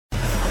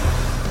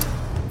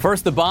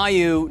First the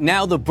bayou,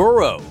 now the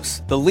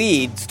boroughs. The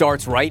lead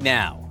starts right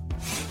now.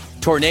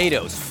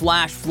 Tornadoes,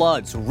 flash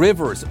floods,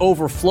 rivers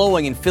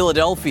overflowing in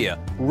Philadelphia,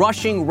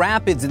 rushing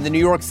rapids in the New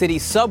York City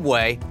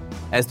subway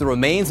as the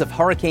remains of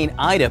Hurricane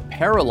Ida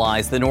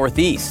paralyze the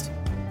Northeast.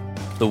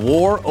 The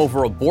war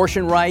over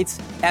abortion rights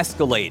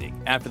escalating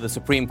after the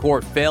Supreme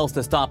Court fails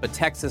to stop a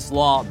Texas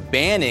law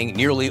banning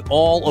nearly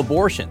all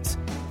abortions.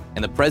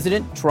 And the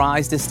president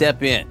tries to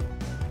step in.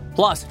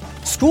 Plus,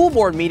 school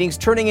board meetings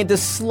turning into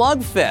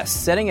slugfests,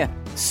 setting a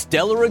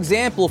stellar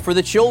example for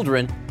the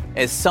children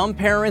as some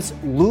parents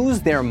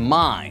lose their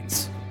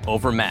minds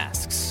over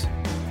masks.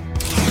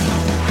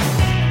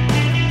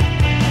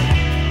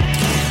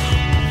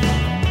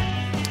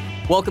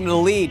 Welcome to The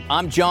Lead.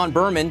 I'm John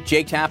Berman.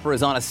 Jake Tapper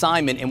is on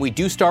assignment, and we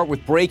do start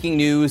with breaking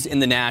news in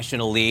the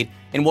national lead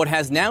in what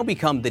has now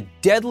become the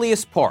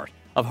deadliest part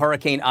of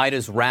Hurricane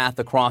Ida's wrath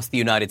across the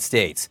United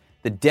States.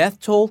 The death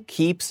toll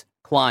keeps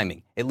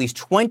climbing. At least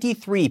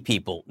 23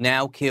 people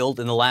now killed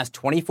in the last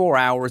 24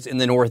 hours in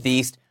the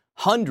Northeast,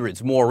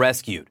 hundreds more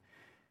rescued.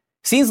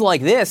 Scenes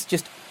like this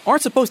just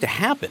aren't supposed to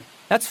happen.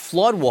 That's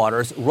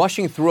floodwaters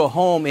rushing through a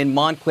home in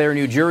Montclair,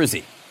 New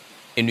Jersey.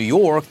 In New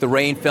York, the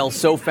rain fell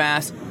so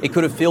fast it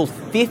could have filled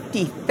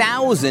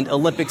 50,000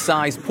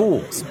 Olympic-sized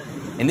pools.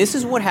 And this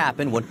is what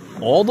happened when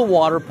all the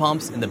water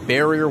pumps and the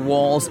barrier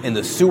walls and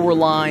the sewer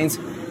lines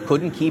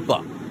couldn't keep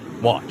up.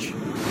 Watch.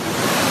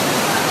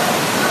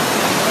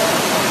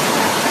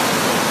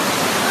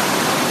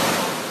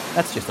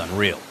 That's just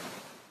unreal.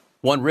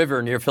 One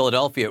river near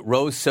Philadelphia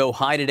rose so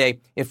high today,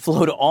 it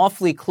flowed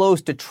awfully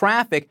close to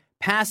traffic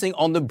passing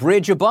on the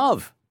bridge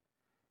above.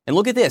 And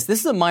look at this. This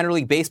is a minor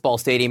league baseball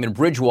stadium in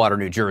Bridgewater,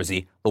 New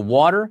Jersey. The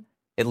water,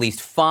 at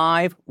least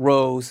 5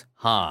 rows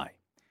high.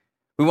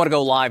 We want to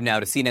go live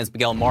now to CNN's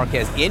Miguel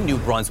Marquez in New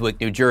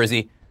Brunswick, New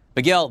Jersey.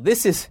 Miguel,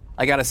 this is,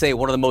 I got to say,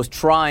 one of the most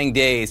trying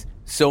days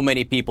so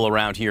many people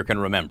around here can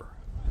remember.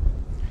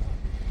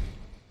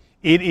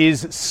 It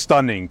is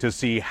stunning to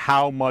see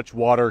how much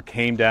water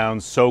came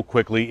down so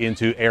quickly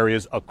into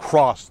areas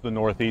across the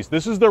Northeast.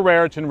 This is the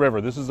Raritan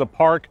River. This is a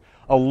park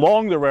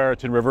along the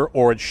Raritan River,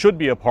 or it should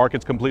be a park.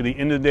 It's completely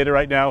inundated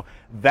right now.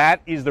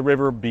 That is the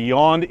river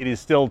beyond. It is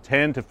still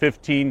 10 to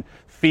 15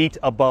 feet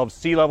above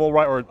sea level,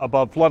 or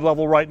above flood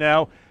level right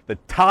now. The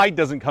tide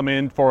isn't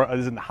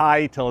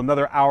high till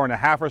another hour and a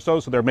half or so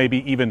there may be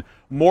even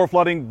more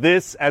flooding.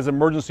 This, as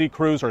emergency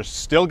crews are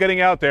still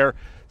getting out there,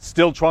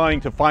 still trying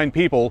to find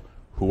people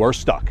who are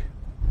stuck.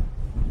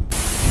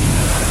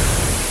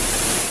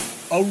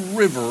 A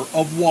river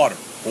of water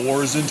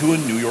pours into a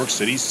New York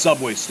City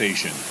subway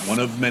station, one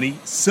of many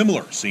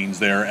similar scenes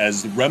there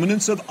as the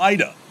remnants of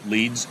Ida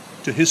leads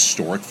to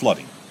historic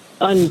flooding.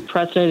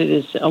 Unprecedented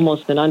is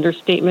almost an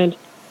understatement.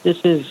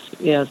 This is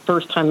the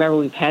first time ever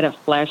we've had a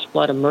flash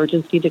flood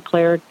emergency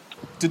declared.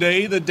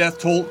 Today, the death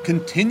toll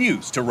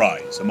continues to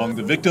rise. Among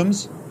the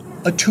victims,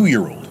 a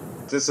 2-year-old.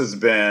 This has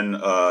been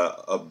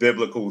a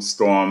biblical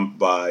storm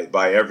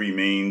by every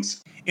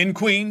means. In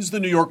Queens, the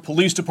New York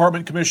Police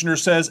Department commissioner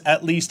says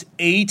at least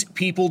 8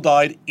 people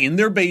died in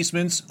their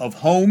basements of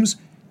homes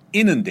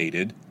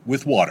inundated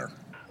with water.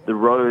 The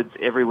roads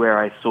everywhere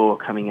I saw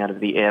coming out of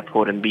the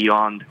airport and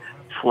beyond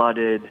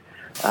flooded,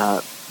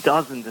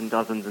 dozens and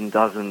dozens and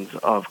dozens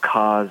of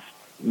cars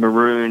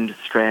marooned,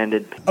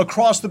 stranded.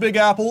 Across the Big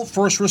Apple,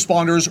 first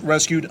responders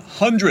rescued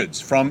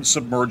hundreds from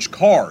submerged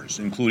cars,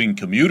 including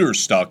commuters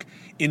stuck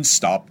in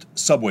stopped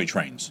subway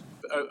trains.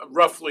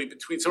 Roughly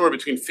somewhere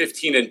between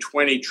 15 and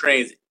 20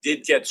 trains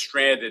did get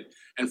stranded,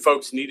 and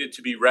folks needed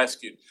to be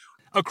rescued.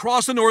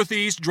 Across the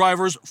Northeast,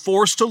 drivers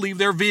forced to leave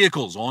their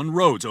vehicles on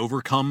roads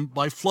overcome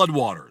by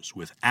floodwaters,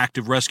 with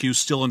active rescues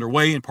still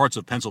underway in parts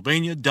of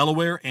Pennsylvania,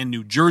 Delaware, and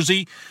New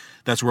Jersey.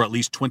 That's where at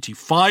least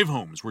 25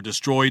 homes were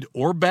destroyed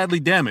or badly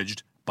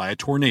damaged by a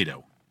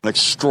tornado. An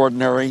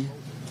extraordinary,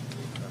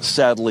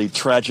 sadly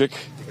tragic,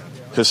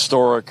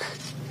 historic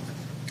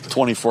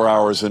 24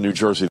 hours in New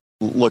Jersey.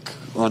 Look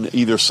on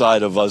either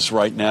side of us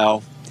right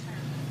now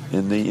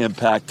in the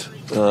impact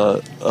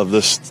of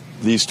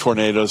these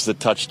tornadoes that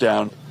touched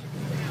down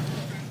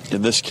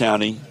in this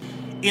county.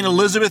 In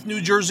Elizabeth,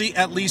 New Jersey,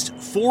 at least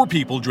 4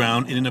 people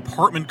drowned in an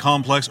apartment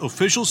complex.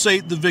 Officials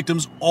say the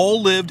victims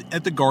all lived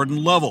at the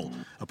garden level.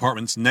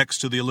 Apartments next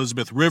to the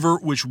Elizabeth River,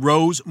 which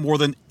rose more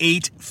than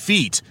 8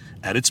 feet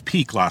at its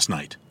peak last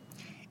night.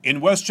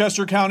 In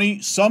Westchester County,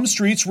 some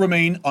streets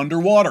remain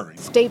underwater.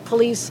 State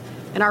police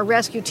and our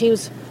rescue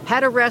teams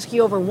had to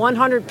rescue over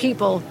 100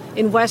 people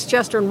in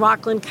Westchester and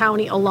Rockland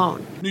County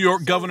alone. New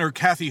York Governor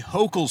Kathy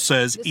Hochul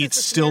says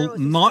it's still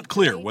not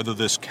clear whether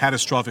this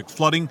catastrophic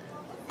flooding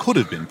could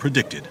have been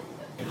predicted.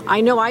 I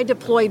know I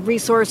deployed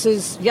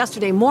resources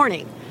yesterday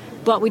morning,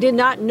 but we did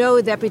not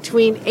know that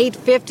between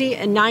 8:50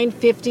 and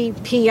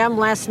 9:50 p.m.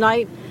 last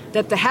night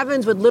that the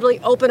heavens would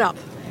literally open up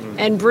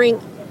and bring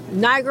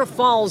Niagara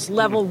Falls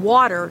level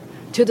water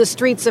to the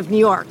streets of New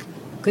York.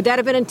 Could that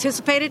have been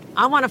anticipated?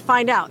 I want to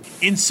find out.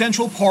 In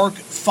Central Park,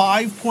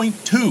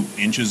 5.2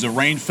 inches of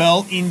rain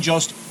fell in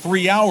just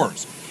 3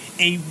 hours,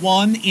 a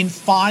 1 in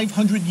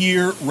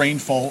 500-year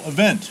rainfall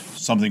event.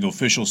 something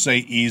officials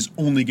say is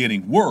only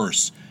getting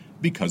worse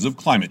because of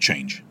climate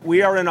change.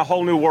 We are in a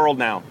whole new world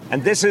now,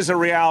 and this is a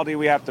reality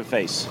we have to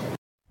face.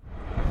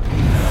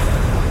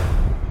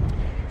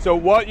 So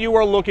what you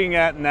are looking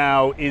at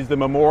now is the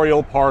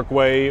Memorial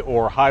Parkway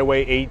or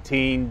Highway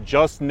 18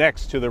 just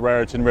next to the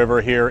Raritan River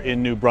here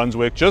in New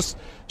Brunswick, just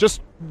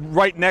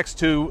right next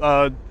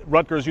to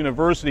Rutgers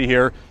University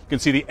here. You can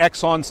see the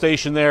Exxon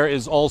station there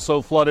is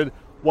also flooded.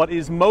 What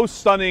is most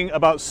stunning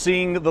about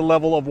seeing the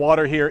level of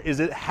water here is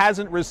it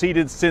hasn't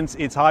receded since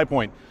its high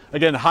point.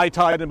 Again, high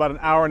tide in about an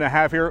hour and a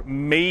half here.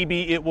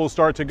 Maybe it will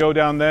start to go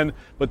down then,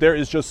 but there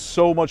is just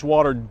so much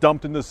water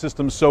dumped in the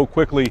system so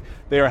quickly,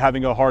 they are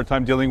having a hard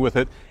time dealing with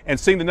it. And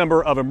seeing the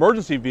number of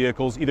emergency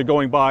vehicles either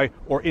going by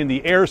or in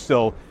the air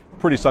still,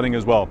 pretty stunning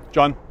as well.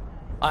 John?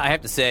 I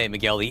have to say,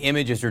 Miguel, the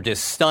images are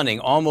just stunning,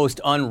 almost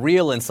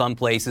unreal in some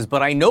places,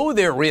 but I know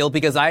they're real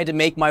because I had to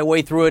make my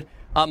way through it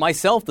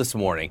myself this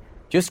morning.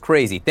 Just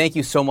crazy. Thank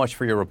you so much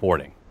for your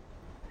reporting.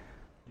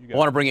 I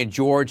want to bring in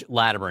George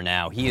Latimer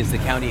now. He is the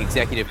county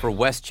executive for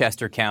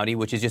Westchester County,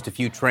 which is just a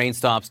few train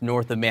stops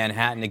north of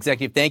Manhattan.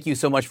 Executive, thank you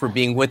so much for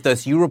being with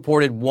us. You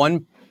reported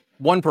one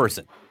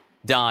person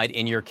died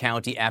in your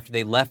county after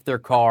they left their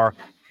car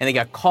and they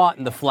got caught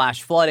in the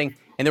flash flooding.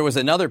 And there was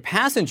another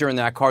passenger in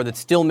that car that's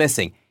still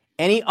missing.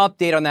 Any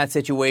update on that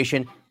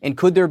situation? And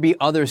could there be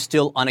others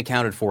still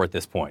unaccounted for at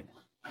this point?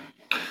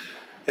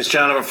 Yes,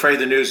 John, I'm afraid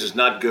the news is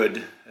not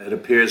good. It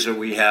appears that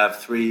we have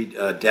 3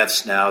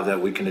 deaths now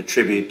that we can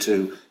attribute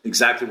to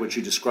exactly what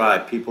you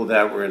described, people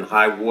that were in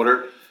high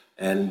water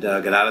and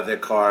got out of their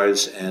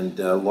cars and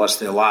lost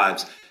their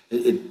lives.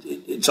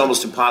 It's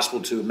almost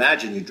impossible to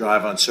imagine. You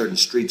drive on certain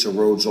streets or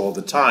roads all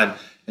the time,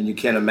 and you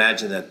can't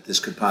imagine that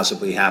this could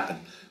possibly happen.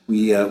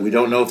 We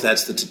don't know if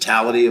that's the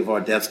totality of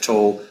our death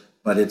toll,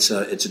 but it's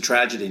a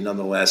tragedy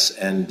nonetheless,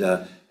 and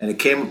it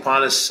came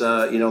upon us,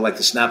 like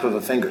the snap of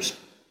a fingers.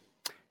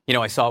 You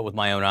know, I saw it with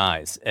my own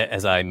eyes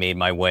as I made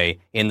my way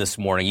in this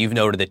morning. You've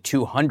noted that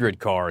 200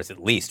 cars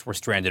at least were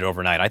stranded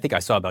overnight. I think I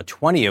saw about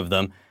 20 of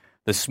them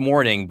this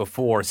morning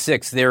before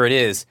 6. There it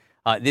is.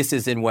 This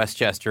is in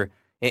Westchester.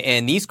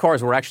 And these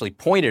cars were actually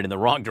pointed in the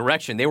wrong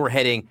direction. They were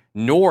heading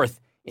north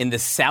in the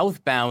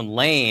southbound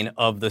lane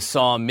of the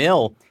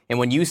sawmill. And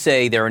when you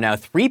say there are now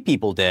 3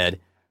 people dead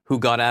who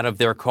got out of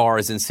their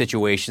cars in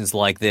situations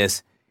like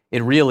this,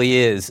 it really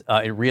is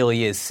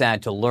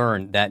sad to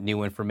learn that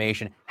new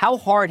information. How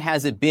hard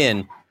has it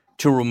been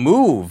to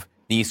remove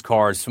these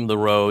cars from the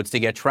roads to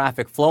get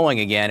traffic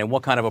flowing again, and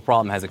what kind of a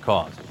problem has it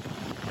caused?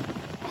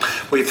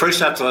 Well, you first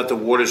have to let the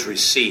waters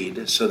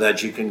recede so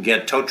that you can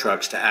get tow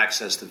trucks to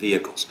access the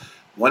vehicles.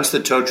 Once the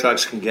tow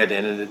trucks can get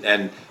in,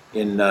 and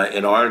in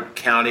our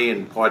county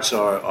and parts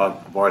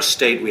of our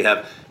state, we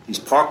have these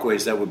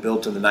parkways that were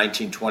built in the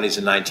 1920s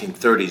and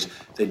 1930s.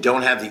 They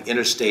don't have the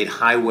interstate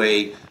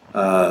highway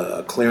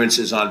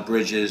clearances on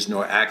bridges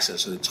nor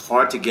access. So it's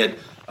hard to get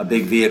a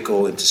big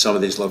vehicle into some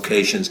of these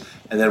locations.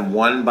 And then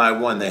one by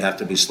one, they have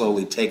to be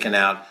slowly taken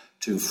out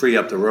to free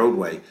up the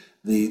roadway.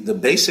 The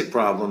basic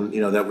problem,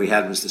 that we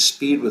had was the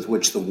speed with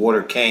which the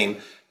water came.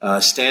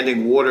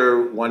 Standing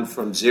water went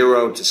from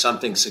 0 to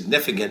something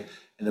significant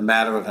in a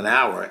matter of an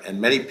hour. And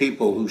many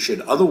people who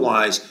should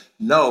otherwise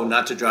know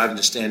not to drive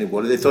into standing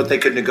water, they thought they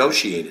could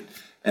negotiate it.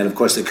 And of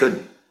course they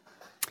couldn't.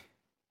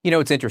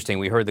 It's interesting.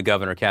 We heard the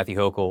governor, Kathy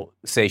Hochul,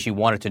 say she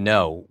wanted to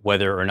know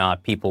whether or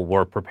not people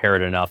were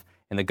prepared enough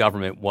and the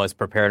government was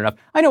prepared enough.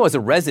 I know as a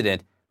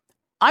resident,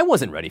 I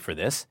wasn't ready for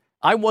this.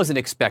 I wasn't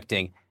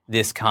expecting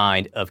this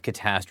kind of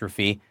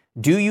catastrophe.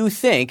 Do you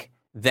think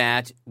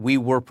that we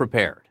were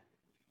prepared?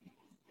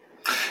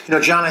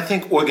 John, I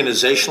think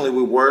organizationally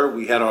we were.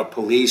 We had our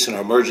police and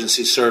our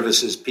emergency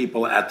services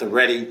people at the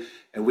ready,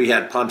 and we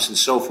had pumps and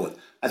so forth.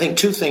 I think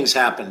 2 things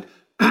happened.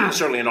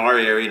 Certainly in our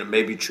area, and it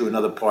may be true in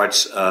other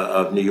parts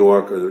of New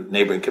York or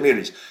neighboring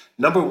communities.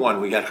 Number 1,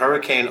 we got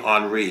Hurricane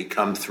Henri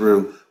come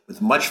through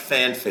with much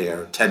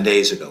fanfare 10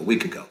 days ago, a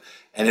week ago,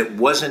 and it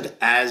wasn't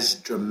as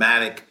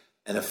dramatic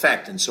an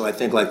effect. And so I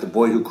think like the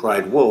boy who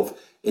cried wolf,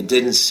 it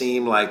didn't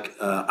seem like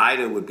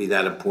Ida would be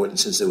that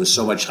important since there was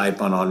so much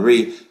hype on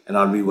Henri, and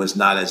Henri was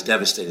not as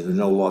devastating. There was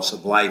no loss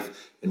of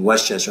life in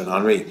Westchester and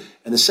Henri.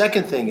 And the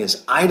second thing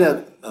is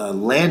Ida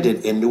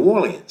landed in New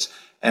Orleans.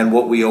 And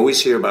what we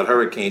always hear about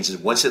hurricanes is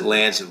once it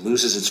lands, it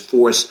loses its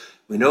force.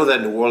 We know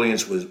that New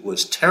Orleans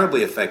was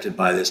terribly affected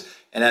by this.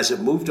 And as it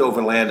moved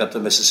overland up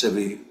the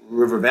Mississippi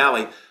River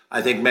Valley,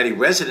 I think many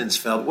residents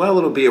felt, well,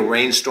 it'll be a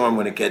rainstorm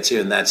when it gets here,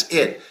 and that's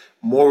it.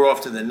 More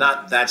often than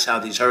not, that's how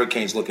these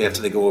hurricanes look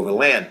after they go over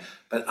land.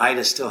 But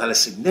Ida still had a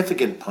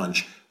significant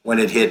punch when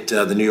it hit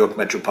the New York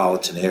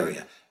metropolitan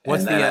area.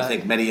 And I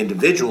think many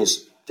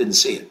individuals didn't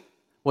see it.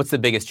 What's the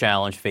biggest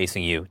challenge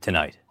facing you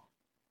tonight?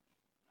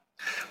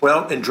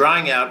 Well, in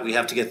drying out, we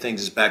have to get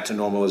things as back to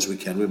normal as we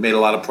can. We've made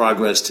a lot of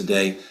progress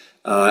today.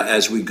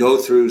 As we go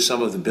through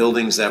some of the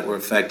buildings that were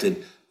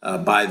affected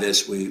by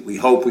this, we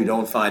hope we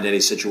don't find any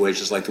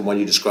situations like the one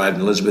you described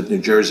in Elizabeth, New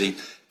Jersey,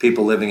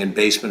 people living in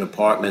basement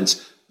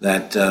apartments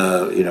that,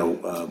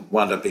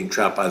 wound up being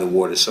trapped by the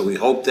water. So we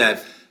hope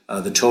that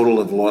the total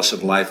of loss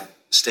of life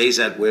stays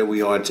at where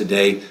we are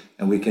today,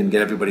 and we can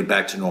get everybody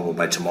back to normal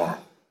by tomorrow.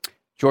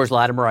 George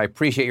Latimer, I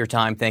appreciate your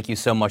time. Thank you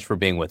so much for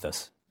being with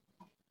us.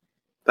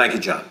 Thank you,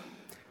 John.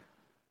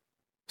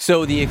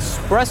 So the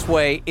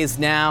expressway is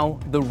now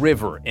the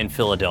river in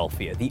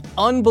Philadelphia. The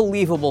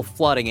unbelievable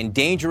flooding and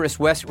dangerous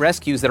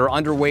rescues that are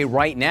underway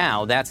right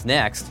now, that's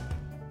next.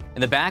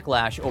 And the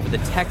backlash over the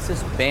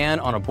Texas ban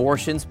on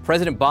abortions.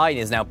 President Biden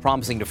is now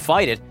promising to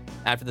fight it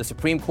after the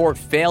Supreme Court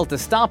failed to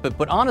stop it.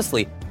 But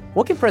honestly,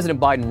 what can President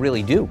Biden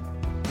really do?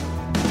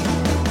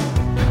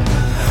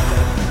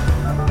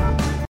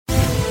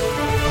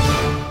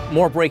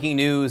 More breaking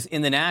news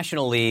in the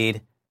national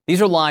lead. These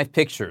are live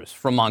pictures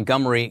from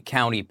Montgomery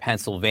County,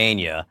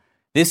 Pennsylvania.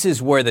 This is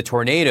where the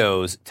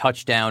tornadoes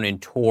touched down and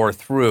tore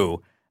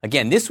through.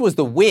 Again, this was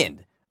the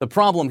wind. The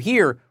problem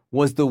here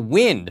was the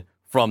wind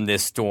from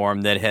this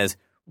storm that has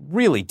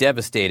really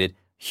devastated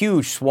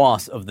huge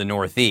swaths of the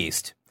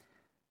Northeast.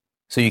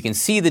 So you can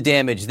see the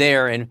damage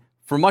there. And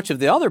for much of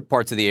the other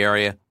parts of the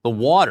area, the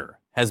water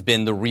has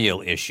been the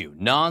real issue.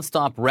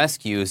 Nonstop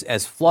rescues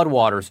as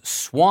floodwaters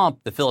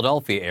swamped the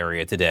Philadelphia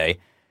area today.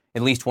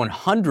 At least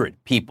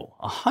 100 people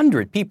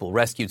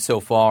rescued so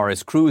far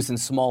as crews in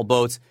small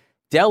boats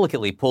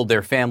delicately pulled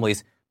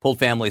families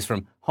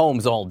from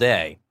homes all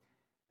day.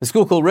 The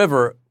Schuylkill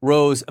River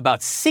rose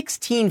about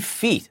 16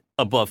 feet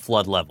above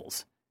flood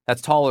levels.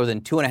 That's taller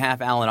than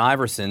 2.5 Allen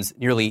Iversons,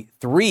 nearly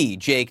 3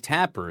 Jake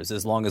Tappers,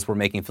 as long as we're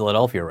making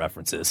Philadelphia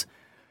references.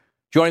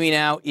 Joining me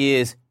now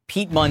is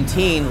Pete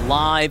Muntean,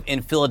 live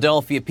in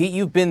Philadelphia. Pete,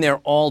 you've been there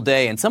all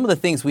day, and some of the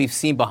things we've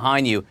seen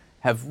behind you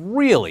have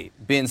really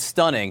been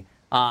stunning.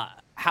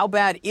 How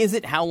bad is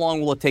it? How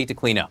long will it take to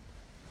clean up?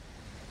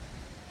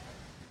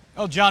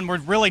 Well, John, we're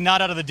really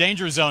not out of the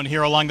danger zone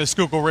here along the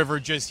Schuylkill River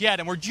just yet,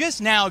 and we're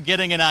just now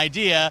getting an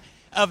idea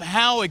of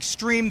how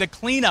extreme the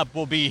cleanup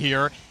will be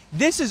here.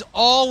 This is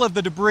all of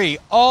the debris,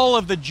 all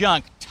of the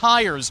junk,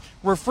 tires,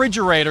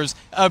 refrigerators,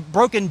 a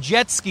broken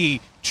jet ski,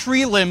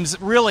 tree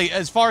limbs, really,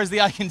 as far as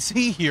the eye can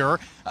see here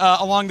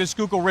along the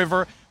Schuylkill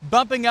River,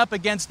 bumping up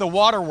against the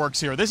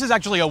waterworks here. This is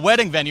actually a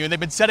wedding venue, and they've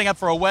been setting up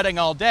for a wedding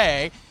all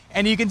day.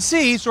 And you can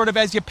see, sort of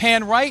as you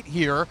pan right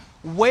here,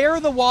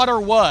 where the water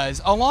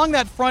was along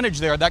that frontage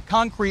there, that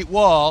concrete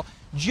wall,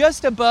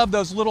 just above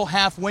those little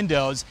half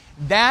windows.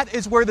 That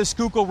is where the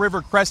Schuylkill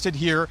River crested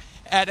here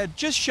at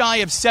just shy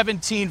of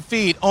 17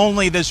 feet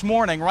only this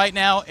morning. Right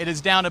now, it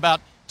is down about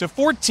to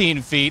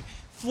 14 feet.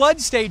 Flood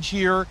stage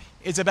here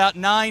is about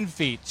 9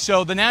 feet.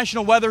 So the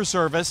National Weather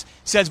Service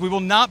says we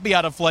will not be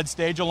out of flood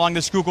stage along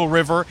the Schuylkill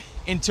River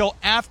until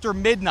after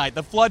midnight.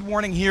 The flood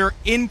warning here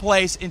in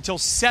place until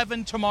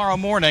 7 tomorrow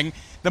morning.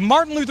 The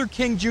Martin Luther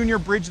King Jr.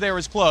 Bridge there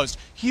is closed.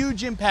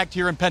 Huge impact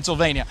here in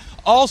Pennsylvania.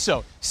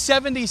 Also,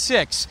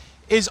 76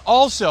 is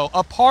also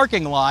a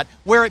parking lot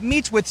where it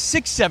meets with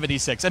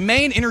 676, a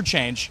main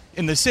interchange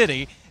in the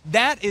city.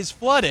 That is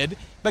flooded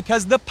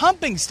because the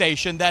pumping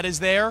station that is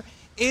there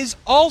is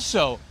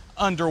also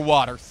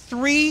underwater.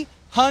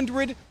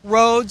 300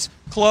 roads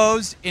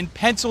closed in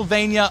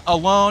Pennsylvania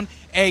alone.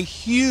 A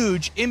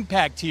huge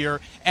impact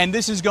here, and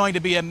this is going to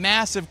be a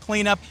massive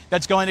cleanup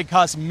that's going to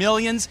cost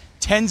millions,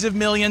 tens of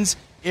millions,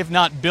 if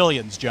not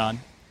billions, John.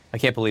 I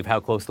can't believe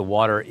how close the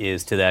water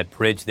is to that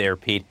bridge there,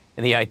 Pete.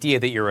 And the idea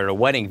that you're at a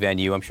wedding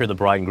venue, I'm sure the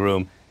bride and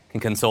groom can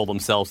console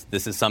themselves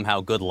this is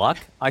somehow good luck,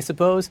 I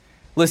suppose.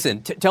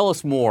 Listen, tell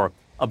us more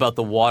about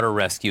the water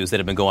rescues that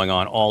have been going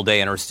on all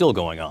day and are still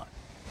going on.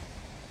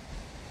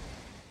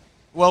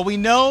 Well, we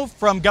know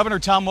from Governor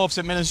Tom Wolf's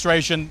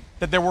administration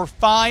that there were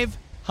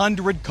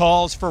 500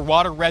 calls for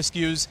water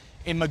rescues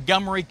in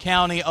Montgomery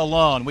County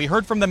alone. We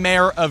heard from the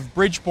mayor of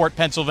Bridgeport,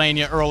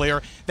 Pennsylvania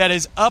earlier, that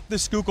is up the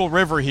Schuylkill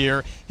River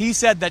here. He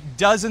said that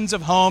dozens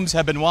of homes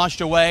have been washed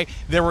away.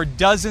 There were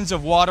dozens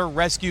of water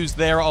rescues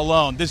there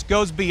alone. This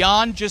goes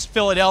beyond just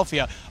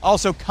Philadelphia,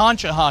 also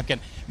Conshohocken,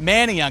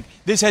 Manayunk.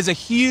 This has a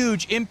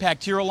huge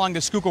impact here along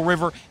the Schuylkill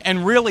River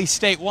and really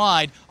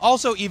statewide,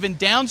 also even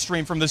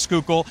downstream from the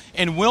Schuylkill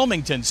in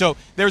Wilmington. So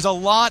there's a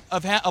lot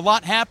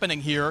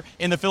happening here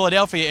in the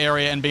Philadelphia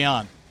area and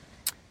beyond.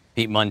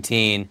 Pete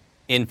Muntean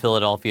in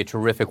Philadelphia.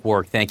 Terrific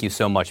work. Thank you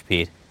so much,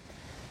 Pete.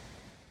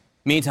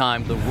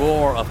 Meantime, the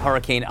roar of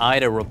Hurricane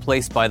Ida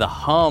replaced by the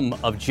hum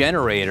of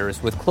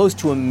generators, with close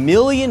to 1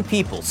 million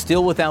people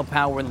still without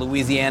power in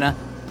Louisiana.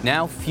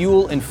 Now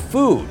fuel and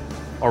food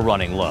are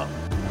running low.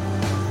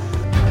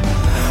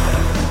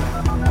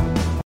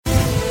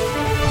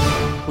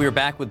 We are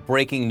back with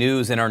breaking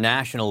news in our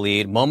national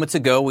lead. Moments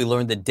ago, we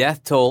learned the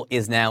death toll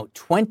is now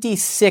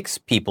 26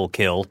 people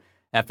killed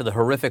after the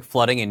horrific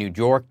flooding in New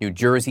York, New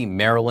Jersey,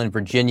 Maryland,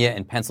 Virginia,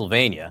 and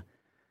Pennsylvania.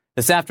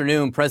 This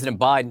afternoon, President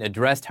Biden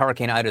addressed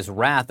Hurricane Ida's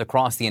wrath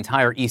across the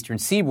entire eastern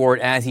seaboard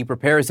as he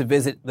prepares to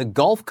visit the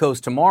Gulf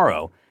Coast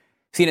tomorrow.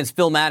 CNN's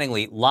Phil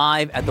Mattingly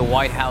live at the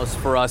White House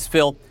for us.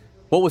 Phil,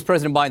 what was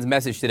President Biden's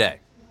message today?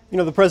 You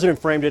know, the president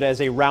framed it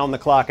as a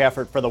round-the-clock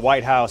effort for the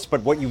White House,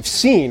 but what you've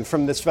seen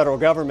from this federal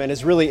government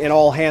is really an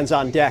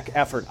all-hands-on-deck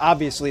effort.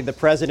 Obviously, the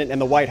president and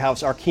the White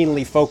House are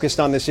keenly focused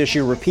on this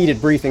issue, repeated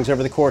briefings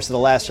over the course of the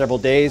last several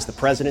days, the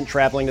president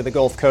traveling to the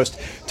Gulf Coast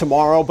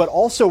tomorrow. But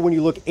also, when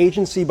you look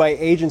agency by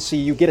agency,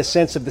 you get a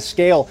sense of the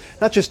scale,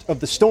 not just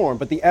of the storm,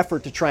 but the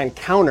effort to try and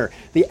counter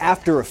the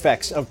after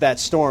effects of that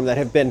storm that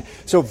have been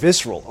so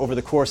visceral over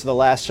the course of the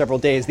last several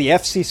days. The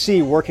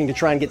FCC working to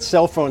try and get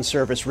cell phone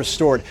service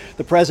restored.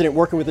 The president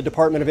working with the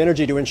Department of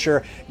Energy to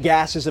ensure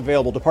gas is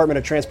available. Department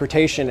of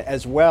Transportation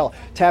as well.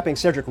 Tapping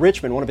Cedric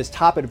Richmond, one of his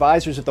top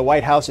advisors at the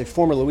White House, a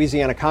former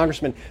Louisiana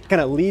congressman, to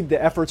kind of lead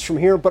the efforts from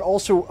here, but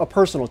also a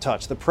personal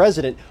touch. The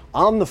president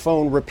on the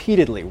phone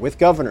repeatedly with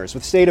governors,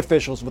 with state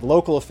officials, with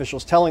local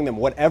officials, telling them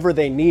whatever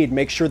they need,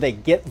 make sure they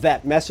get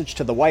that message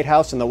to the White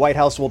House, and the White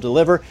House will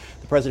deliver.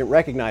 The president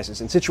recognizes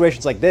in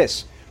situations like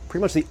this,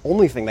 pretty much the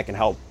only thing that can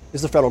help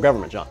is the federal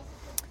government, John.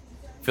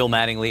 Phil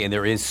Mattingly, and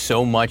there is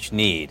so much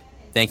need.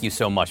 Thank you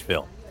so much,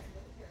 Phil.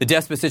 The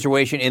desperate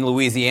situation in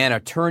Louisiana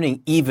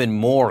turning even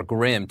more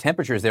grim.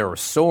 Temperatures there are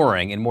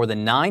soaring, and more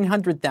than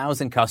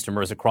 900,000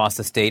 customers across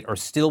the state are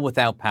still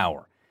without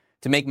power.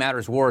 To make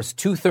matters worse,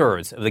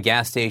 2/3 of the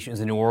gas stations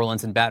in New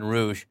Orleans and Baton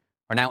Rouge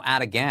are now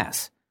out of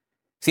gas.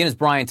 CNN's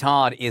Brian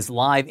Todd is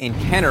live in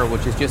Kenner,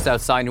 which is just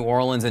outside New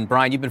Orleans. And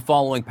Brian, you've been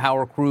following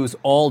power crews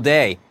all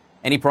day.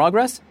 Any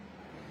progress?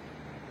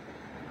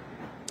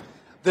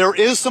 There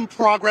is some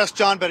progress,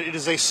 John, but it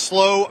is a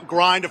slow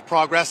grind of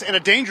progress and a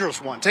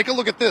dangerous one. Take a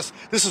look at this.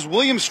 This is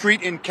William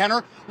Street in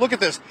Kenner. Look at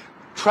this.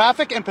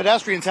 Traffic and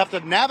pedestrians have to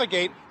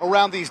navigate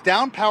around these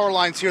down power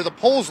lines here. The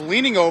poles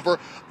leaning over,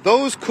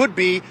 those could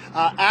be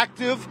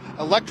active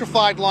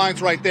electrified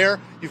lines right there.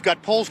 You've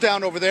got poles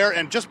down over there,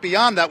 and just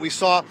beyond that, we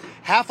saw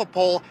half a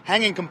pole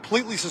hanging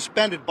completely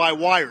suspended by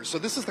wires. So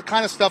this is the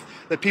kind of stuff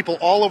that people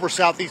all over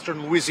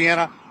southeastern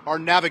Louisiana are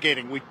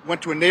navigating. We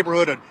went to a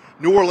neighborhood at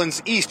New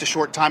Orleans East a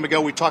short time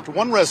ago. We talked to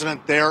one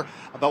resident there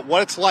about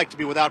what it's like to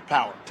be without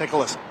power. Take a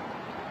listen.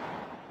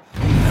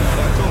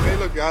 I told him, hey,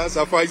 look, guys,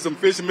 I'll fight some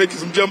fish and make you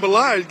some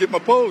jambalaya to get my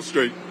pole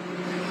straight.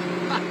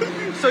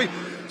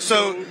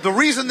 So the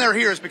reason they're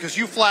here is because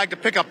you flagged a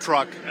pickup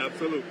truck.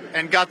 Absolutely.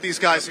 And got these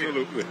guys here.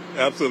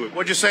 Absolutely.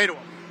 What'd you say to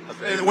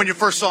them when you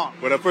first saw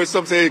them? When I first saw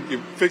them, say,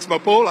 you fix my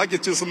pole, I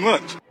get you some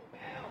lunch.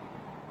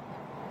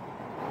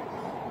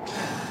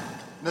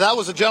 Now, that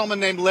was a gentleman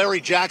named Larry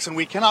Jackson.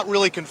 We cannot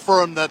really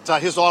confirm that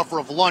his offer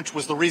of lunch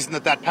was the reason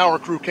that power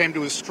crew came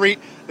to his street.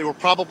 They were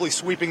probably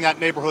sweeping that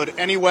neighborhood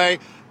anyway,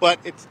 but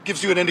it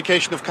gives you an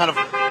indication of kind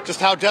of just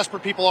how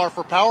desperate people are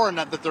for power and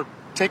that they're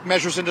take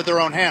measures into their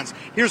own hands.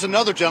 Here's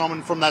another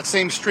gentleman from that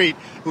same street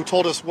who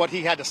told us what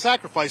he had to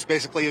sacrifice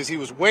basically as he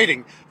was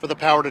waiting for the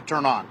power to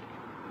turn on.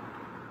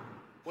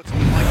 What's it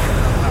like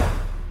without power?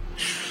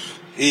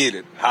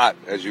 Heated, hot,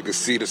 as you can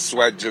see the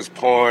sweat just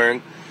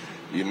pouring.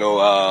 You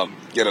know,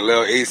 get a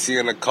little AC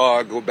in the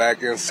car, go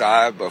back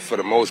inside, but for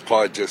the most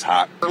part, just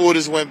hot. Food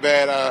just went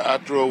bad. I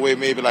threw away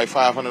maybe like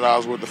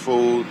 $500 worth of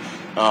food.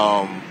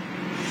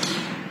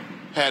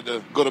 Had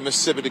to go to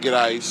Mississippi to get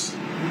ice.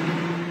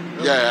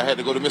 Yeah, I had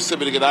to go to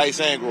Mississippi to get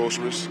ice and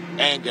groceries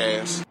and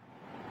gas.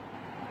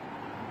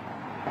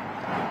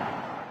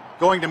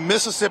 Going to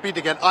Mississippi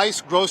to get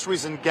ice,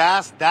 groceries, and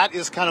gas, that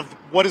is kind of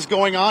what is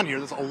going on here.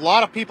 There's a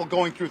lot of people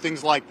going through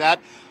things like that.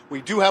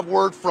 We do have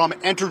word from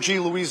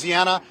Entergy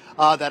Louisiana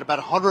that about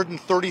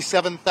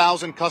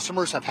 137,000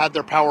 customers have had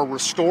their power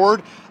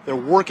restored. They're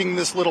working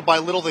this little by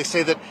little. They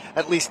say that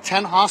at least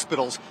 10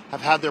 hospitals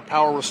have had their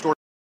power restored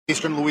in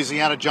eastern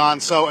Louisiana, John.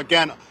 So,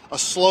 again, a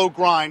slow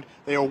grind.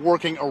 They are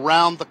working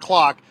around the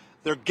clock.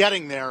 They're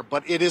getting there,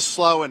 but it is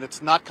slow, and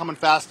it's not coming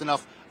fast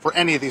enough for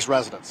any of these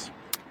residents.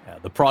 Yeah,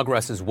 the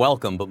progress is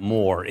welcome, but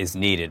more is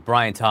needed.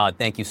 Brian Todd,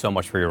 thank you so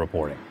much for your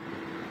reporting.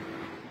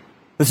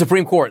 The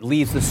Supreme Court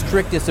leaves the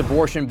strictest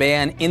abortion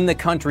ban in the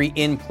country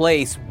in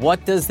place.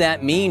 What does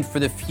that mean for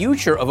the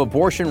future of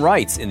abortion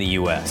rights in the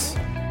U.S.?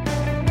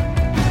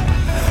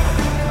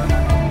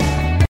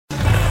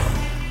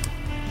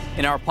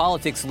 In our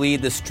politics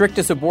lead, the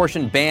strictest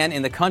abortion ban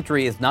in the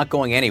country is not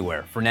going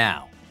anywhere for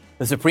now.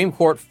 The Supreme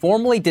Court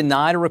formally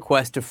denied a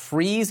request to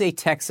freeze a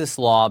Texas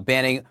law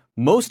banning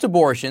most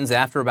abortions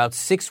after about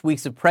 6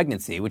 weeks of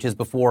pregnancy, which is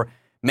before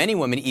many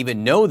women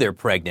even know they're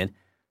pregnant,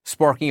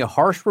 sparking a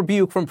harsh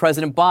rebuke from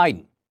President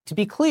Biden. To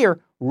be clear,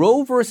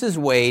 Roe v.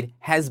 Wade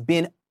has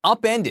been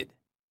upended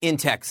in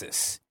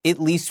Texas, at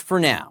least for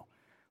now.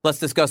 Let's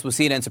discuss with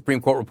CNN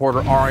Supreme Court reporter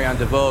Ariane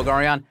DeVogue.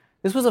 Ariane,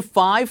 this was a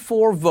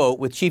 5-4 vote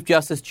with Chief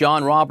Justice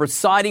John Roberts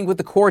siding with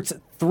the court's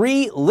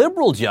 3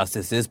 liberal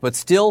justices, but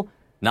still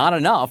not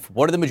enough.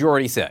 What did the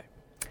majority say?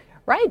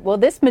 Right. Well,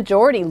 this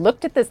majority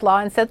looked at this law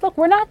and said, look,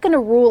 we're not going to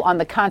rule on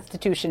the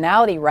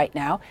constitutionality right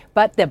now,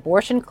 but the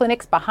abortion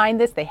clinics behind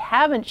this, they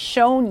haven't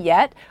shown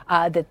yet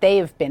that they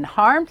have been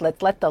harmed.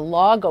 Let's let the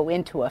law go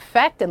into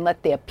effect and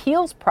let the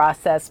appeals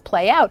process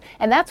play out.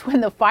 And that's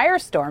when the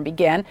firestorm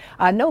began,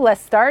 no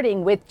less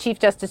starting with Chief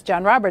Justice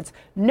John Roberts,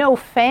 no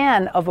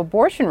fan of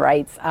abortion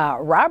rights.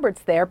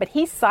 Roberts there, but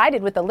he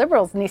sided with the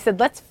liberals and he said,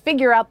 let's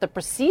figure out the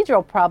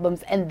procedural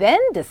problems and then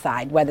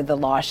decide whether the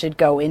law should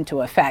go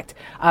into effect.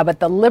 But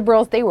the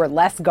liberals, they were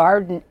less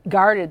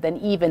guarded than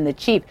even the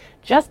chief.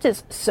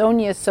 Justice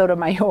Sonia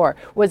Sotomayor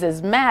was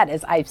as mad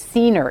as I've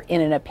seen her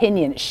in an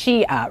opinion.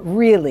 She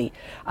really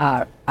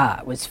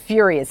was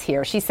furious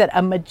here. She said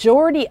a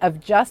majority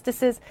of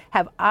justices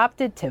have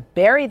opted to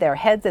bury their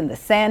heads in the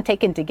sand.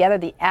 Taken together,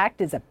 the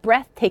act is a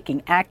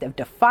breathtaking act of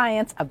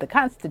defiance of the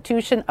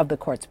Constitution, of the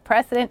court's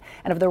precedent,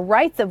 and of the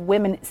rights of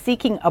women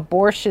seeking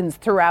abortions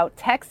throughout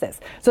Texas.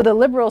 So the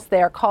liberals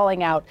there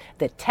calling out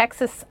the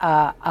Texas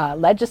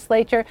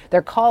legislature.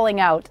 They're calling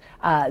out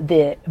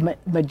the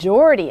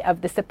majority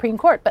of the Supreme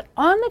Court. But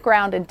on the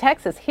ground in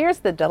Texas, here's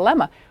the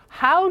dilemma.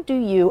 How do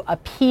you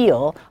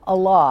appeal a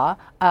law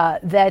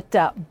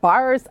that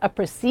bars a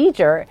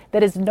procedure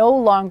that is no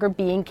longer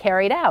being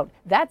carried out?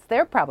 That's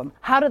their problem.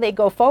 How do they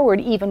go forward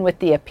even with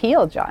the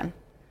appeal, John?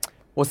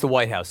 What's the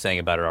White House saying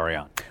about it,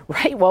 Ariane?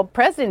 Right. Well,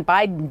 President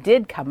Biden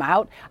did come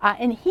out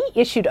and he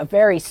issued a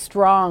very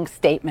strong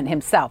statement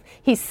himself.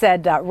 He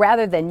said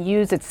rather than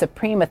use its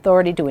supreme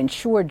authority to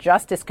ensure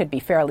justice could be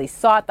fairly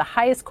sought, the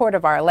highest court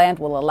of our land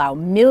will allow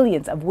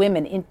millions of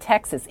women in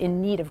Texas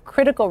in need of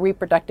critical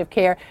reproductive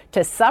care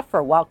to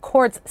suffer while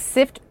courts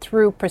sift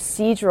through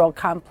procedural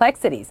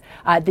complexities.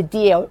 The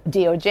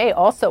DOJ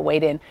also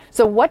weighed in.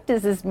 So what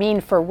does this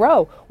mean for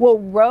Roe? Well,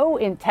 Roe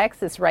in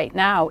Texas right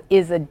now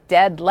is a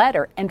dead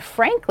letter. And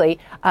frankly,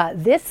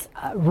 this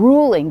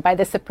ruling by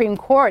the Supreme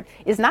Court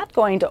is not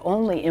going to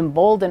only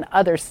embolden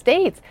other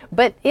states,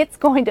 but it's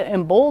going to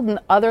embolden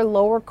other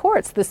lower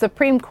courts. The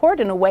Supreme Court,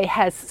 in a way,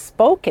 has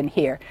spoken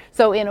here.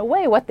 So in a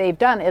way, what they've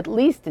done, at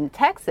least in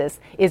Texas,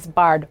 is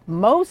barred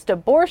most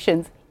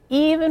abortions,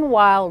 even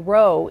while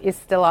Roe is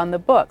still on the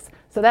books.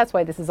 So that's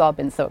why this has all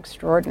been so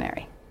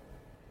extraordinary.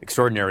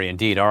 Extraordinary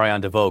indeed.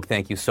 Ariane DeVoe,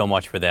 thank you so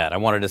much for that. I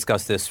want to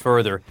discuss this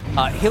further.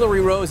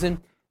 Hillary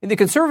Rosen, the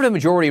conservative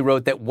majority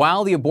wrote that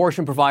while the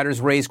abortion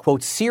providers raised,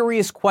 quote,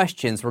 serious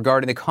questions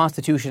regarding the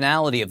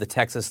constitutionality of the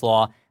Texas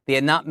law, they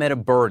had not met a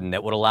burden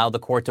that would allow the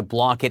court to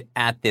block it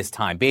at this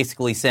time.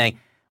 Basically saying,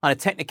 on a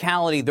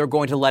technicality, they're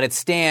going to let it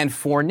stand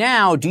for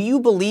now. Do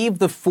you believe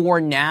the for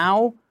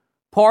now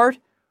part?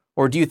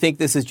 Or do you think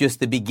this is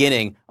just the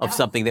beginning of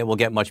something that will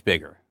get much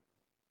bigger?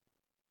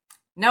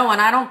 No,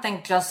 and I don't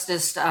think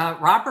Justice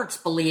Roberts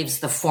believes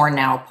the for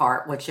now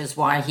part, which is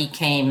why he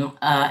came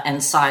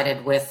and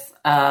sided with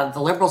the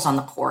liberals on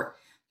the court.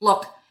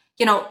 Look,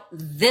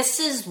 this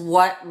is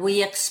what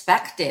we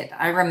expected.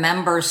 I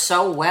remember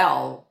so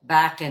well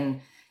back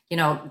in,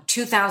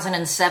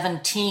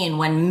 2017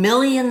 when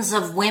millions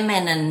of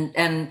women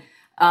and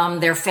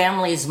their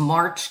families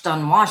marched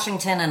on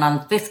Washington and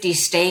on 50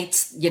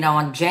 states,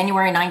 on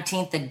January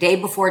 19th, the day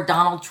before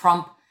Donald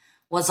Trump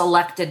was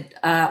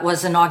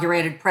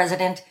inaugurated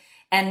president.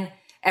 And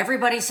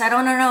everybody said,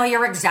 oh, no,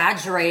 you're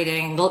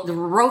exaggerating. The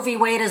Roe v.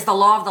 Wade is the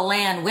law of the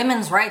land.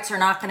 Women's rights are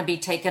not going to be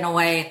taken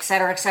away, et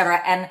cetera, et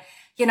cetera. And,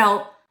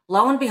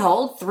 lo and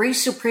behold, 3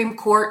 Supreme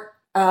Court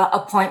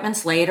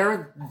appointments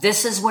later,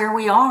 this is where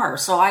we are.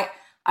 So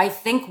I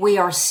think we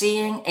are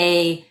seeing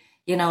the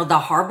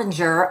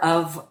harbinger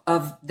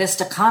of this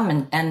to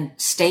come, and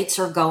states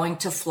are going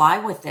to fly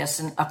with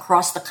this and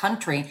across the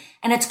country,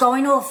 and it's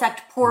going to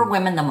affect poor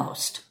women the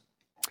most.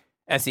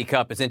 S.E.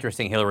 Cupp, it's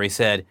interesting, Hillary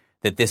said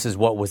that this is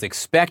what was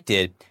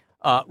expected.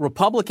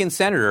 Republican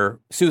Senator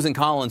Susan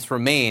Collins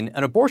from Maine,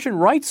 an abortion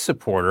rights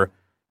supporter,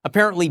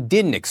 apparently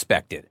didn't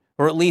expect it,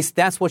 or at least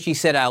that's what she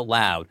said out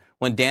loud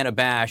when Dana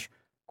Bash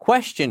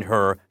questioned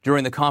her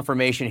during the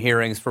confirmation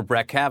hearings for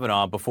Brett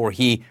Kavanaugh before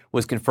he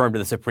was confirmed to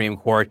the Supreme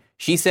Court.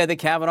 She said that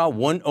Kavanaugh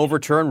wouldn't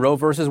overturn Roe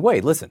versus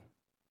Wade. Listen.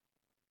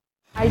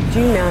 I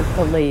do not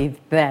believe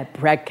that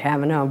Brett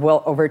Kavanaugh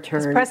will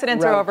overturn. His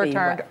precedents are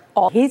overturned.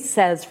 He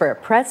says for a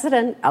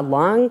precedent, a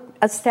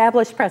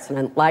long-established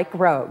precedent like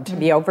Roe to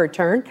be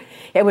overturned,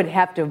 it would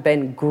have to have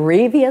been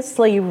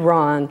grievously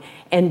wrong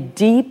and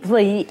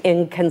deeply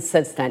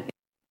inconsistent.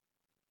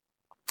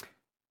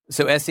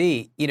 So,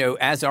 S.E.,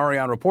 as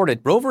Ariane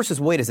reported, Roe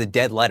versus Wade is a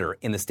dead letter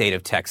in the state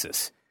of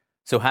Texas.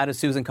 So how does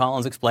Susan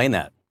Collins explain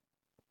that?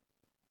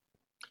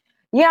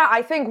 Yeah,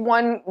 I think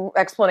one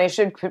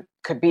explanation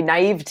could be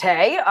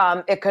naivete.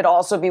 It could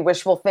also be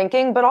wishful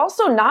thinking, but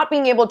also not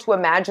being able to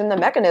imagine the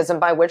mechanism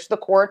by which the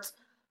courts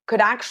could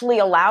actually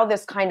allow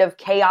this kind of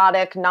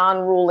chaotic,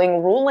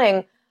 non-ruling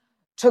ruling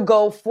to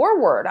go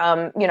forward.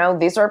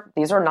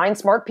 These are 9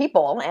 smart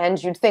people,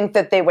 and you'd think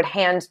that they would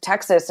hand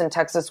Texas and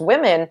Texas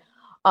women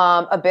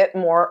a bit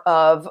more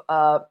of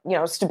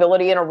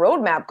stability and a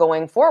roadmap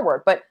going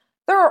forward. But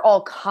there are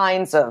all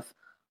kinds of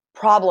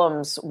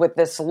problems with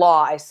this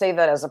law. I say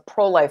that as a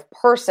pro-life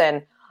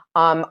person.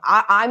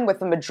 I'm with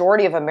the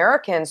majority of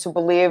Americans who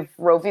believe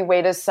Roe v.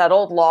 Wade is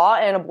settled law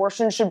and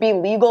abortion should be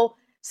legal,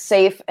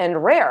 safe,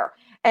 and rare.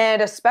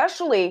 And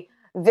especially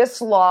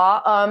this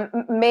law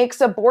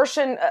makes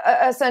abortion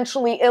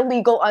essentially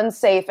illegal,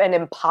 unsafe, and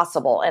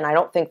impossible. And I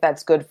don't think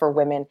that's good for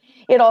women.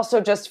 It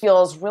also just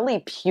feels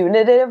really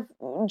punitive,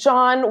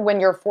 John, when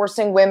you're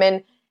forcing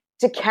women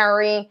to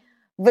carry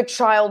the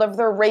child of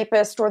their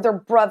rapist or their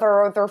brother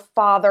or their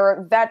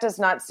father. That does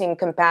not seem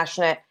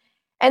compassionate.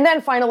 And then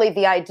finally,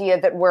 the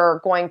idea that we're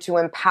going to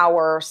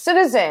empower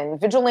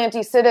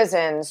vigilante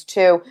citizens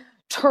to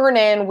turn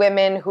in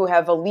women who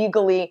have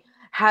illegally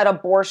had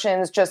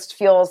abortions just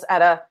feels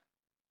at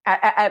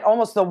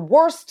almost the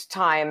worst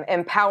time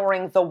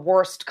empowering the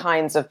worst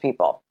kinds of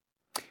people.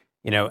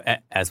 You know,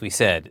 as we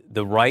said,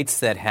 the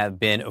rights that have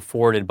been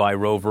afforded by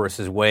Roe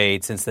versus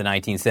Wade since the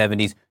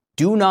 1970s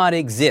do not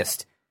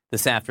exist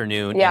this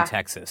afternoon in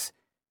Texas.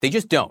 They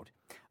just don't.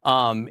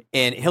 And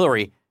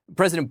Hillary,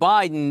 President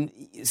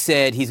Biden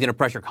said he's going to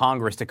pressure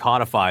Congress to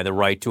codify the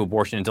right to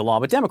abortion into law,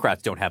 but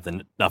Democrats don't have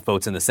enough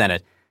votes in the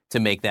Senate to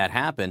make that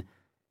happen.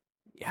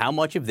 How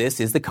much of this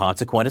is the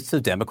consequence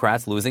of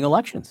Democrats losing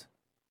elections?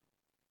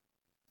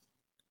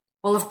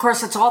 Well, of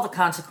course, it's all the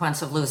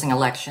consequence of losing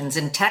elections.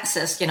 In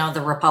Texas, you know,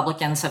 the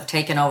Republicans have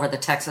taken over the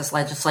Texas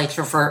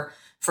legislature for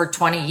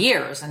 20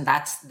 years, and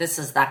this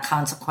is that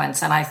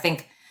consequence. And I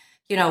think,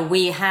 you know,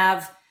 we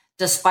have,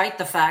 despite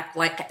the fact,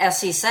 like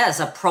Essie says,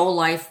 a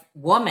pro-life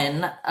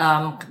woman,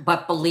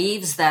 but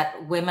believes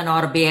that women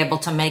ought to be able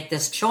to make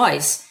this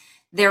choice.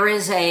 There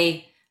is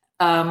a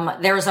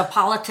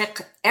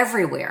politic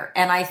everywhere.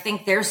 And I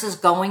think this is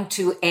going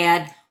to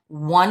add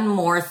one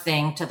more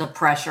thing to the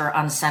pressure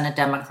on Senate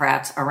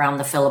Democrats around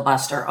the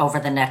filibuster over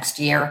the next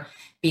year,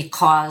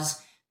 because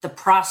the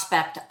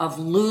prospect of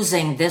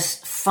losing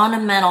this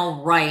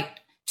fundamental right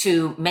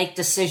to make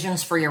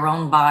decisions for your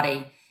own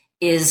body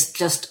is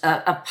just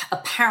a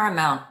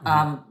paramount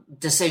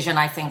decision,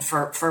 I think,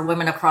 for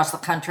women across the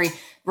country,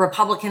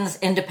 Republicans,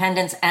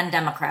 independents, and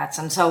Democrats.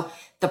 And so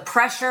the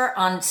pressure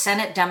on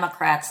Senate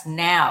Democrats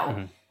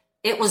now,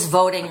 it was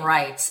voting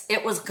rights,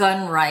 it was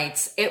gun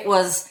rights, it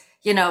was,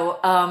 you know,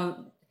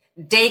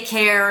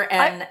 daycare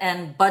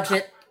and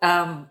budget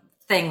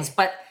things.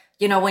 But,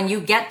 you know, when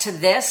you get to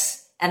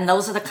this and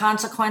those are the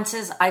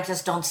consequences, I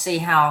just don't see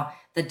how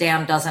the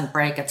dam doesn't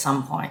break at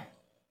some point.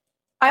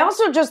 I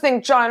also just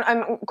think,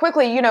 John,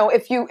 quickly, you know,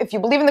 if you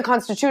believe in the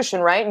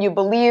Constitution, right, and you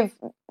believe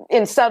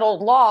in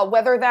settled law,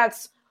 whether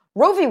that's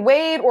Roe v.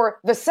 Wade or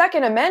the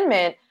Second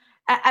Amendment,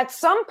 at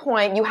some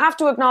point you have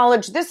to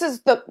acknowledge this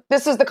is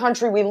the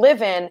country we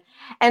live in,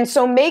 and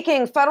so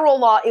making federal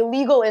law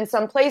illegal in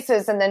some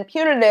places and then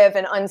punitive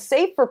and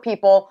unsafe for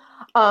people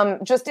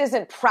just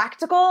isn't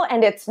practical,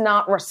 and it's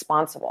not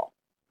responsible.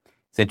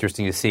 It's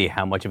interesting to see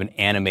how much of an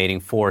animating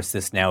force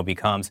this now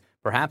becomes,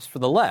 perhaps for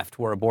the left,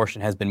 where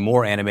abortion has been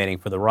more animating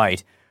for the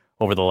right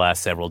over the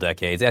last several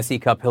decades. S.E.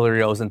 Cupp, Hillary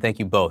Rosen, thank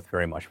you both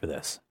very much for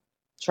this.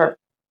 Sure.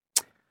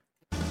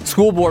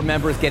 School board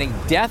members getting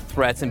death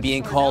threats and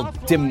being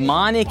called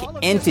demonic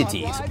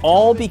entities,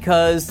 all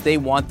because they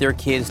want their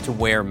kids to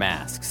wear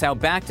masks. How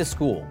back to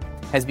school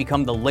has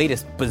become the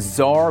latest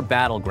bizarre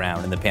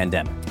battleground in the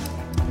pandemic.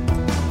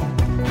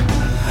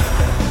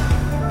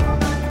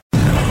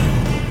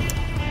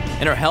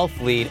 In our health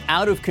lead,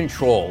 out of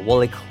control.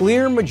 While a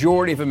clear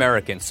majority of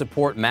Americans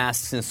support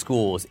masks in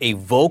schools, a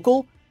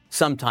vocal,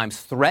 sometimes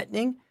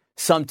threatening,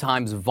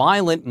 sometimes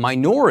violent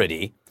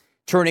minority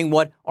turning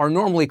what are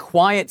normally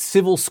quiet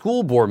civil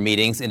school board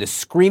meetings into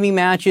screaming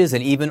matches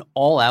and even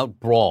all-out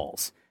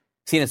brawls.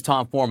 CNN's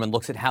Tom Foreman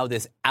looks at how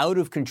this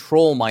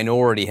out-of-control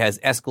minority has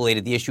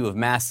escalated the issue of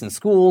masks in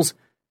schools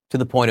to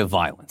the point of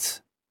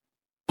violence.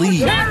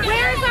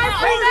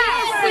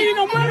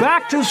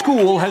 Back to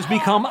school has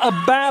become a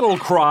battle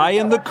cry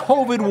in the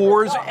COVID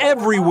wars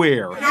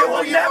everywhere. You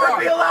will never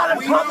be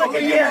allowed in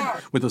public again.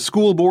 With the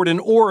school board in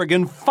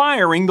Oregon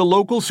firing the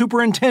local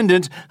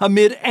superintendent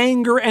amid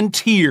anger and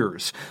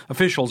tears.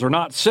 Officials are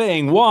not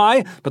saying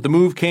why, but the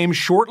move came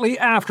shortly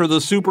after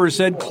the super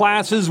said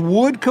classes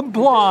would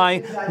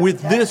comply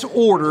with this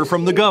order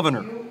from the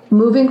governor.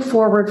 Moving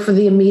forward for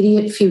the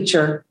immediate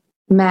future,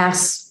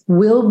 masks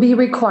will be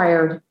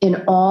required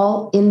in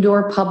all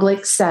indoor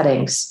public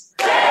settings.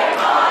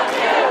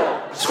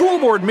 School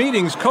board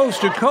meetings coast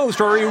to coast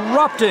are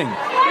erupting.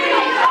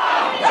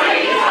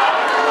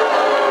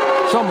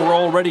 Some were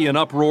already in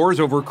uproars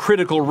over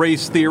critical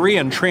race theory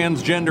and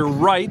transgender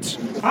rights.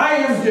 I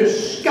am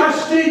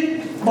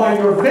disgusted by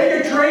your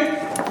bigotry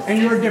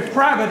and your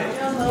depravity.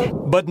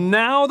 But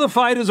now the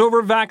fight is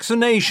over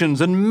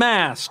vaccinations and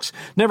masks.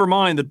 Never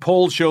mind that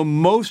polls show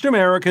most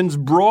Americans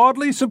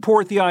broadly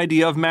support the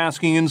idea of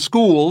masking in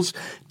schools.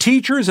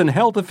 Teachers and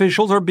health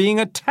officials are being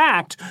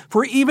attacked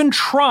for even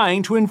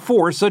trying to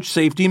enforce such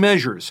safety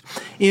measures.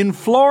 In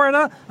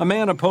Florida, a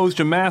man opposed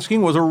to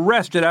masking was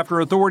arrested after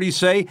authorities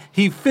say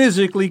he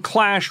physically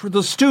clashed with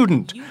a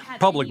student.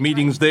 Public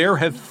meetings there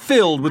have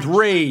filled with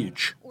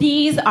rage.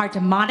 These are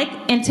demonic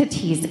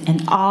entities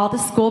in all the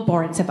school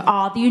boards of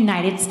all the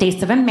United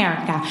States of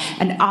America,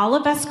 and all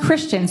of us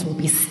Christians will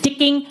be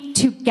sticking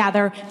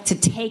together to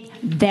take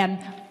them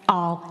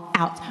all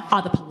out.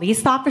 All the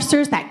police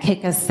officers that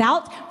kick us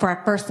out for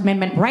our First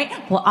Amendment right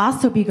will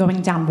also be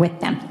going down with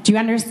them. Do you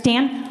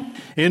understand?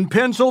 In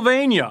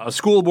Pennsylvania, a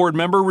school board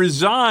member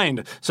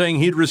resigned, saying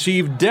he'd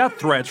received death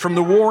threats from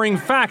the warring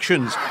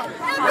factions.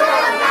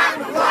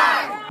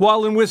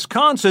 While in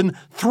Wisconsin,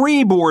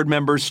 3 board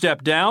members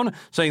stepped down,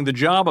 saying the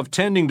job of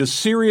tending to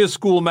serious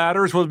school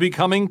matters was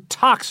becoming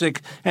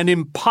toxic and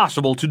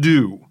impossible to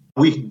do.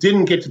 We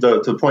didn't get to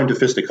the point of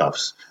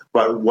fisticuffs,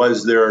 but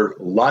was there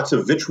lots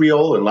of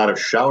vitriol and a lot of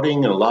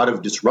shouting and a lot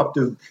of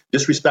disruptive,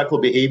 disrespectful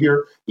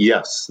behavior?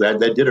 Yes, that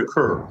did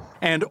occur.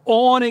 And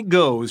on it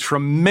goes,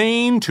 from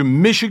Maine to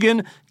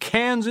Michigan,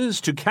 Kansas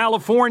to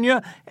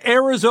California,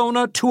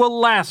 Arizona to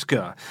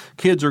Alaska.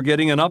 Kids are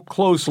getting an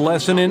up-close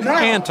lesson in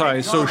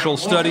anti-social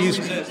studies.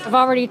 I've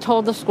already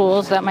told the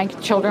schools that my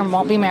children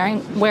won't be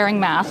wearing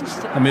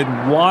masks. Amid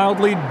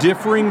wildly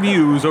differing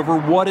views over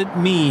what it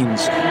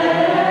means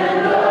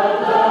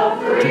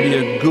to be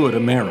a good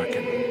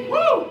American.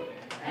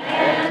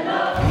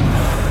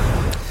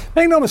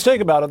 Make no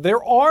mistake about it,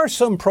 there are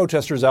some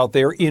protesters out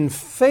there in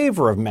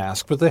favor of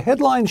masks, but the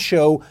headlines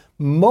show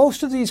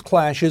most of these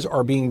clashes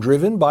are being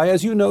driven by,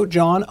 as you note,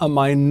 John, a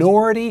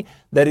minority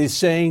that is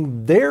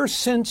saying their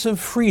sense of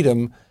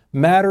freedom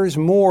matters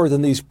more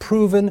than these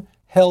proven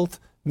health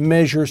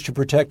measures to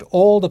protect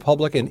all the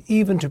public and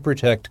even to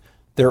protect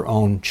their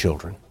own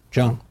children.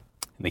 John?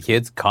 And the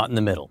kids caught in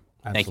the middle.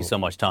 Absolutely. Thank you so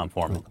much, Tom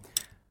Foreman.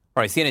 All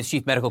right, CNN's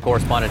chief medical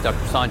correspondent,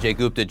 Dr. Sanjay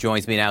Gupta,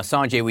 joins me now.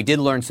 Sanjay, we did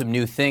learn some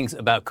new things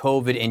about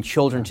COVID in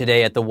children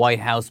today at the White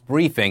House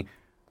briefing.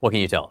 What can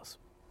you tell us?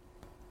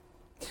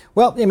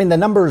 Well, I mean, the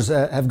numbers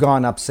have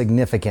gone up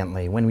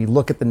significantly. When we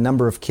look at the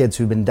number of kids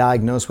who've been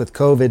diagnosed with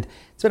COVID,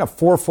 it's been a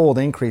 4-fold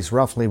increase,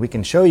 roughly. We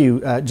can show you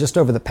just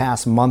over the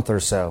past month or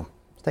so.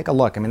 Take a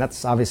look. I mean,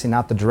 that's obviously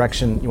not the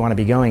direction you want to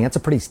be going. It's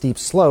a pretty steep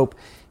slope.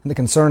 And the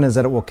concern is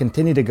that it will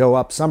continue to go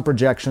up. Some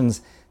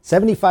projections,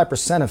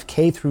 75% of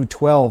K through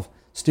 12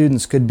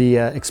 students could be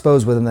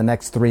exposed within the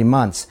next 3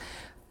 months.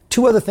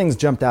 2 other things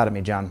jumped out at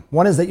me, John.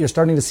 One is that you're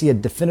starting to see a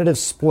definitive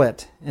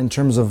split in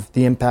terms of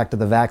the impact of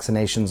the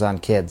vaccinations on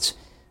kids.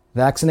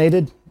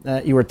 Vaccinated,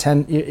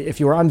 if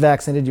you were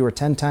unvaccinated, you were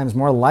 10 times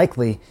more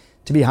likely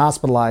to be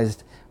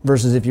hospitalized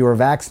versus if you were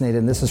vaccinated,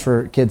 and this is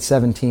for kids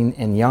 17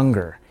 and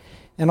younger.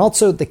 And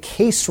also the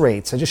case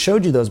rates, I just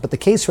showed you those, but the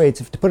case rates,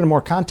 if to put it in more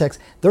context,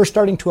 they're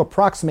starting to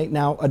approximate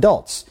now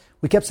adults.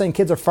 We kept saying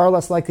kids are far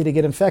less likely to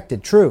get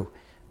infected, true.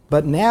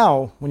 But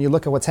now, when you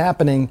look at what's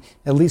happening,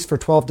 at least for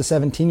 12 to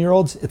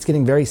 17-year-olds, it's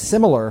getting very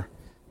similar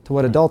to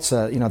what adults,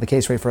 the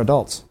case rate for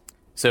adults.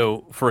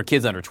 So for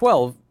kids under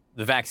 12,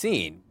 the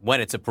vaccine, when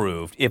it's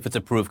approved, if it's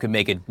approved, could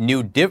make a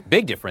new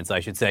big difference, I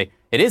should say.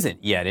 It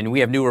isn't yet. And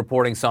we have new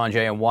reporting,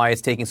 Sanjay, on why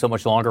it's taking so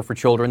much longer for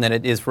children than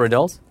it is for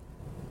adults.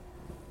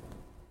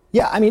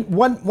 Yeah, I mean,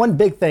 one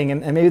big thing,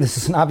 and maybe this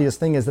is an obvious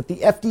thing, is that the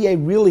FDA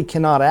really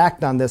cannot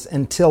act on this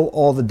until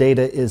all the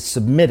data is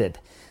submitted.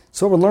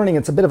 So what we're learning,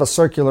 it's a bit of a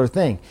circular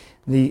thing.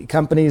 The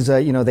companies,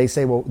 they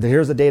say, well,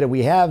 here's the data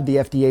we have. The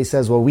FDA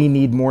says, well, we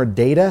need more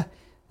data.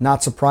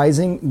 Not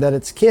surprising that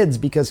it's kids,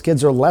 because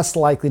kids are less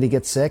likely to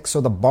get sick,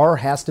 so the bar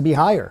has to be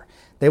higher.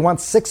 They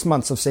want 6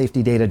 months of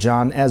safety data,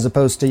 John, as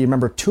opposed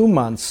to, 2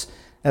 months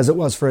as it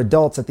was for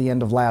adults at the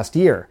end of last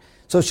year.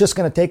 So it's just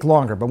going to take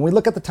longer. But when we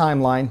look at the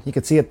timeline, you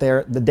can see it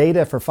there. The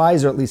data for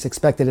Pfizer, at least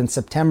expected in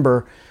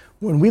September.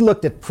 When we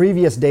looked at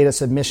previous data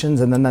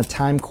submissions and then the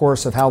time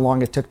course of how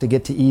long it took to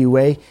get to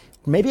EUA,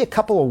 maybe a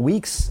couple of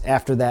weeks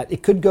after that,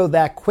 it could go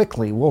that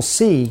quickly. We'll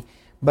see.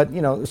 But,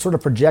 sort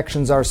of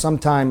projections are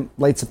sometime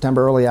late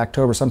September, early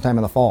October, sometime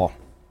in the fall.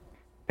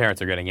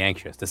 Parents are getting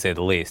anxious, to say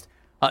the least.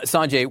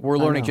 Sanjay, we're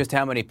learning just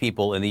how many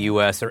people in the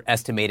U.S. are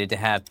estimated to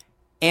have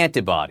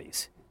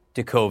antibodies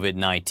to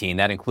COVID-19.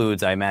 That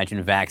includes, I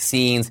imagine,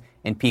 vaccines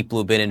and people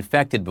who've been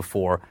infected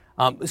before.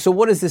 So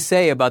what does this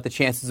say about the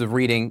chances of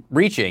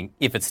reaching,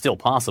 if it's still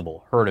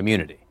possible, herd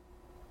immunity?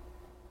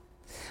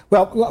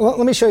 Well,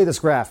 let me show you this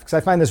graph, because I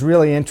find this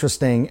really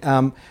interesting.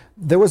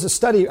 There was a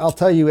study, I'll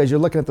tell you, as you're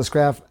looking at this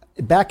graph,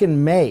 back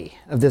in May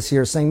of this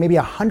year, saying maybe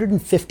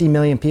 150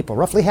 million people,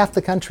 roughly half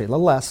the country, a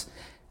little less,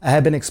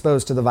 have been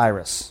exposed to the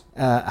virus.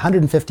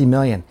 150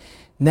 million.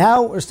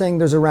 Now we're saying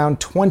there's around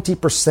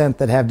 20%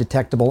 that have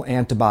detectable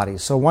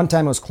antibodies. So one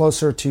time it was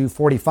closer to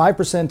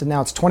 45%, and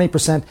now it's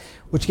 20%,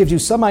 which gives you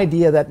some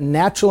idea that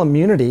natural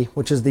immunity,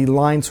 which is the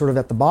line sort of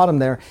at the bottom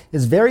there,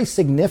 is very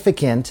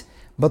significant,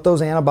 but those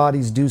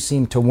antibodies do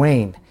seem to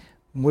wane.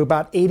 We're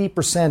about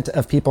 80%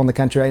 of people in the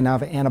country right now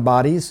have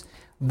antibodies.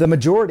 The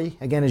majority,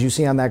 again, as you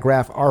see on that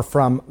graph, are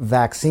from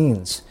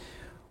vaccines.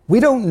 We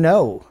don't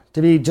know,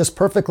 to be just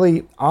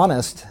perfectly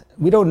honest,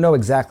 we don't know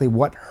exactly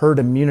what herd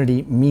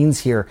immunity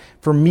means here.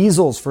 For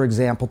measles, for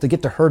example, to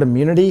get to herd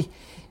immunity,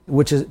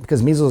 which is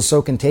because measles is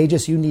so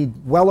contagious, you need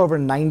well over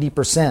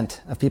 90%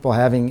 of people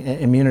having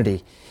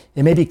immunity.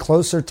 It may be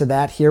closer to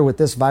that here with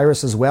this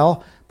virus as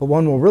well, but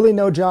when we'll really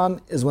know,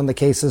 John, is when the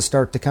cases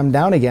start to come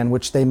down again,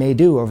 which they may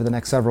do over the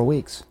next several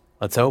weeks.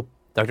 Let's hope.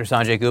 Dr.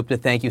 Sanjay Gupta,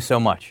 thank you so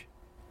much.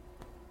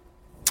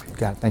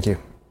 Got it. Thank you.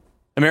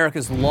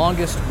 America's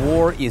longest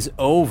war is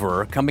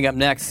over. Coming up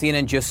next,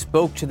 CNN just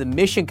spoke to the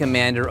mission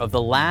commander of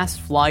the last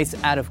flights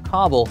out of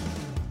Kabul.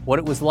 What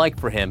it was like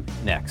for him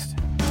next.